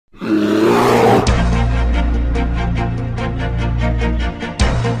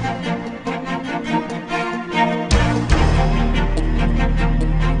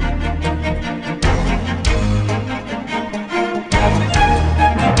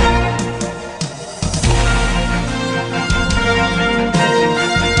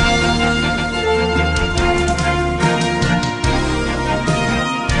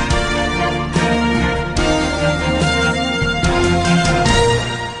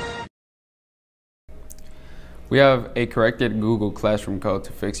We have a corrected Google Classroom code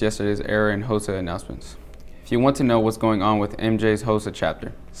to fix yesterday's error in HOSA announcements. If you want to know what's going on with MJ's HOSA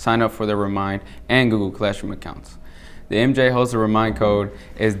chapter, sign up for their Remind and Google Classroom accounts. The MJ HOSA Remind code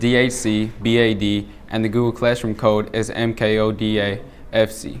is DHCBAD and the Google Classroom code is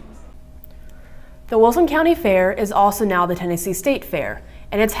MKODAFC. The Wilson County Fair is also now the Tennessee State Fair,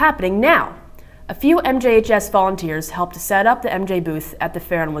 and it's happening now. A few MJHS volunteers helped set up the MJ booth at the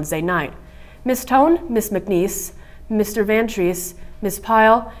fair on Wednesday night. Ms. Tone, Ms. McNeese, Mr. Van Treese, Ms.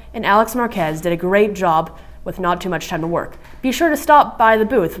 Pyle, and Alex Marquez did a great job with not too much time to work. Be sure to stop by the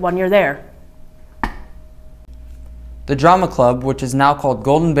booth when you're there. The Drama Club, which is now called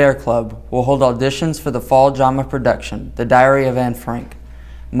Golden Bear Club, will hold auditions for the fall drama production, The Diary of Anne Frank,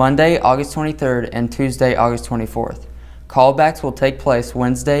 Monday, August 23rd and Tuesday, August 24th. Callbacks will take place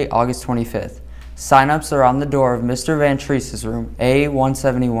Wednesday, August 25th. Sign-ups are on the door of Mr. Van Treese's room,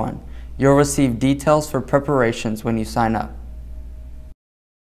 A171. You'll receive details for preparations when you sign up.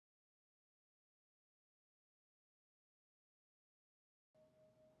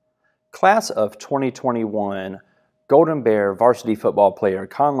 Class of 2021 Golden Bear varsity football player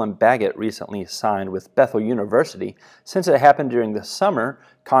Conlon Baggett recently signed with Bethel University. Since it happened during the summer,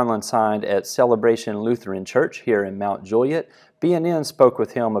 Conlon signed at Celebration Lutheran Church here in Mount Juliet. BNN spoke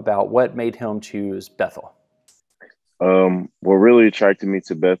with him about what made him choose Bethel. What really attracted me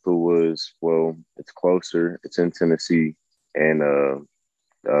to Bethel was, well, it's closer, it's in Tennessee, and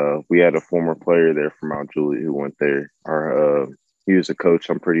we had a former player there from Mount Juliet who went there. He was a coach,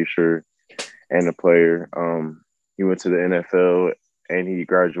 I'm pretty sure, and a player. He went to the NFL and he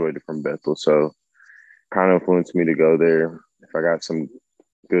graduated from Bethel, so kind of influenced me to go there. If I got some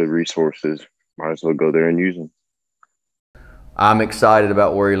good resources, might as well go there and use them. I'm excited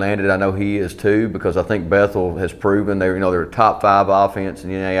about where he landed. I know he is too, because I think Bethel has proven they're a top 5 offense in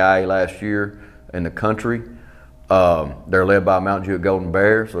the NAIA last year in the country. They're led by Mount Juliet Golden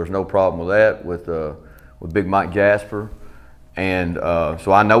Bear, so there's no problem with that with Big Mike Jasper. And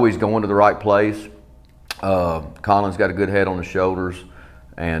so I know he's going to the right place. Colin's got a good head on his shoulders,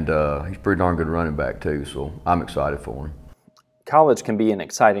 and he's pretty darn good running back too, so I'm excited for him. College can be an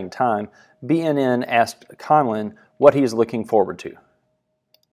exciting time. BNN asked Conlon what he's looking forward to.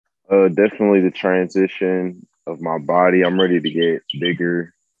 Definitely the transition of my body. I'm ready to get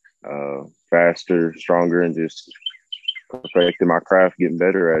bigger, faster, stronger, and just perfecting my craft, getting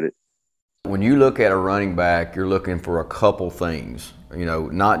better at it. When you look at a running back, you're looking for a couple things.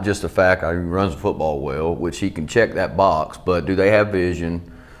 Not just the fact that he runs the football well, which he can check that box, but do they have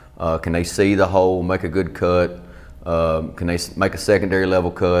vision? Can they see the hole, make a good cut? Can they make a secondary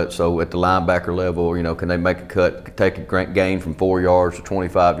level cut? So at the linebacker level, can they make a cut, take a gain from 4 yards to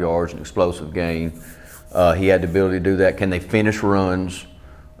 25 yards, an explosive gain? He had the ability to do that. Can they finish runs?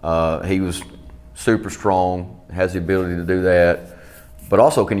 He was super strong, has the ability to do that. But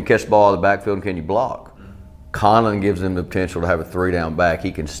also, can you catch the ball out of the backfield and can you block? Conlon gives him the potential to have a 3-down back.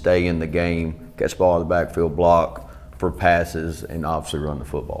 He can stay in the game, catch the ball out of the backfield, block for passes, and obviously run the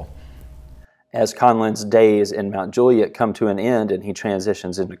football. As Conlon's days in Mount Juliet come to an end and he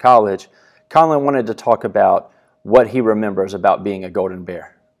transitions into college, Conlon wanted to talk about what he remembers about being a Golden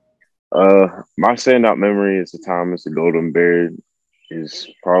Bear. My standout memory as the time as a Golden Bear is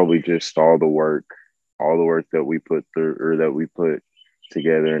probably just all the work that we put through, or that we put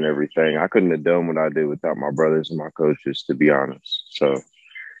together and everything. I couldn't have done what I did without my brothers and my coaches, to be honest. So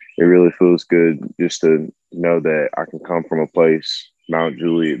it really feels good just to know that I can come from a place, Mount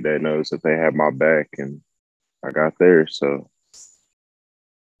Juliet, that knows that they have my back, and I got there. So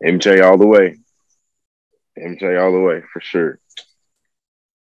MJ all the way. MJ all the way, for sure.